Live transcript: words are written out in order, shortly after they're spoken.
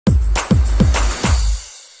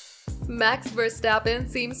Max Verstappen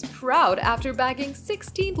seems proud after bagging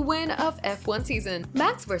 16th win of F1 season.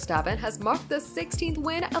 Max Verstappen has marked the 16th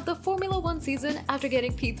win of the Formula 1 season after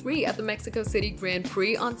getting P3 at the Mexico City Grand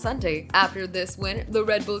Prix on Sunday. After this win, the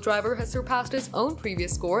Red Bull driver has surpassed his own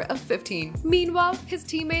previous score of 15. Meanwhile, his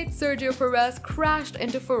teammate Sergio Perez crashed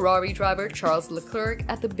into Ferrari driver Charles Leclerc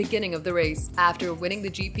at the beginning of the race. After winning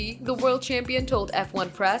the GP, the world champion told F1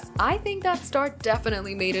 Press, "I think that start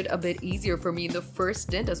definitely made it a bit easier for me in the first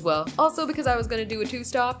stint as well. Also because I was gonna do a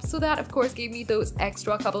two-stop, so that of course gave me those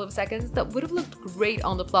extra couple of seconds that would have looked great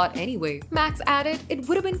on the plot anyway." Max added, "It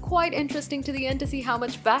would have been quite interesting to the end to see how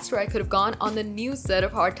much faster I could have gone on the new set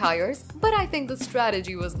of hard tires, but I think the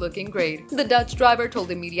strategy was looking great." The Dutch driver told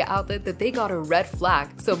the media outlet that they got a red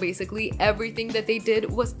flag, so basically everything that they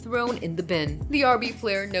did was thrown in the bin. The RB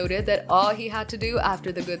player noted that all he had to do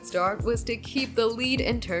after the good start was to keep the lead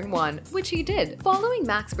in turn 1, which he did. Following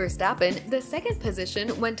Max Verstappen, the second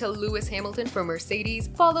position went to Lewis Hamilton from Mercedes,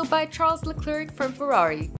 followed by Charles Leclerc from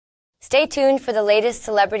Ferrari. Stay tuned for the latest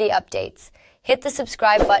celebrity updates. Hit the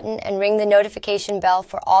subscribe button and ring the notification bell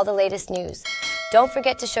for all the latest news. Don't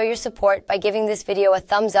forget to show your support by giving this video a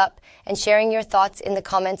thumbs up and sharing your thoughts in the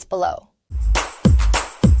comments below.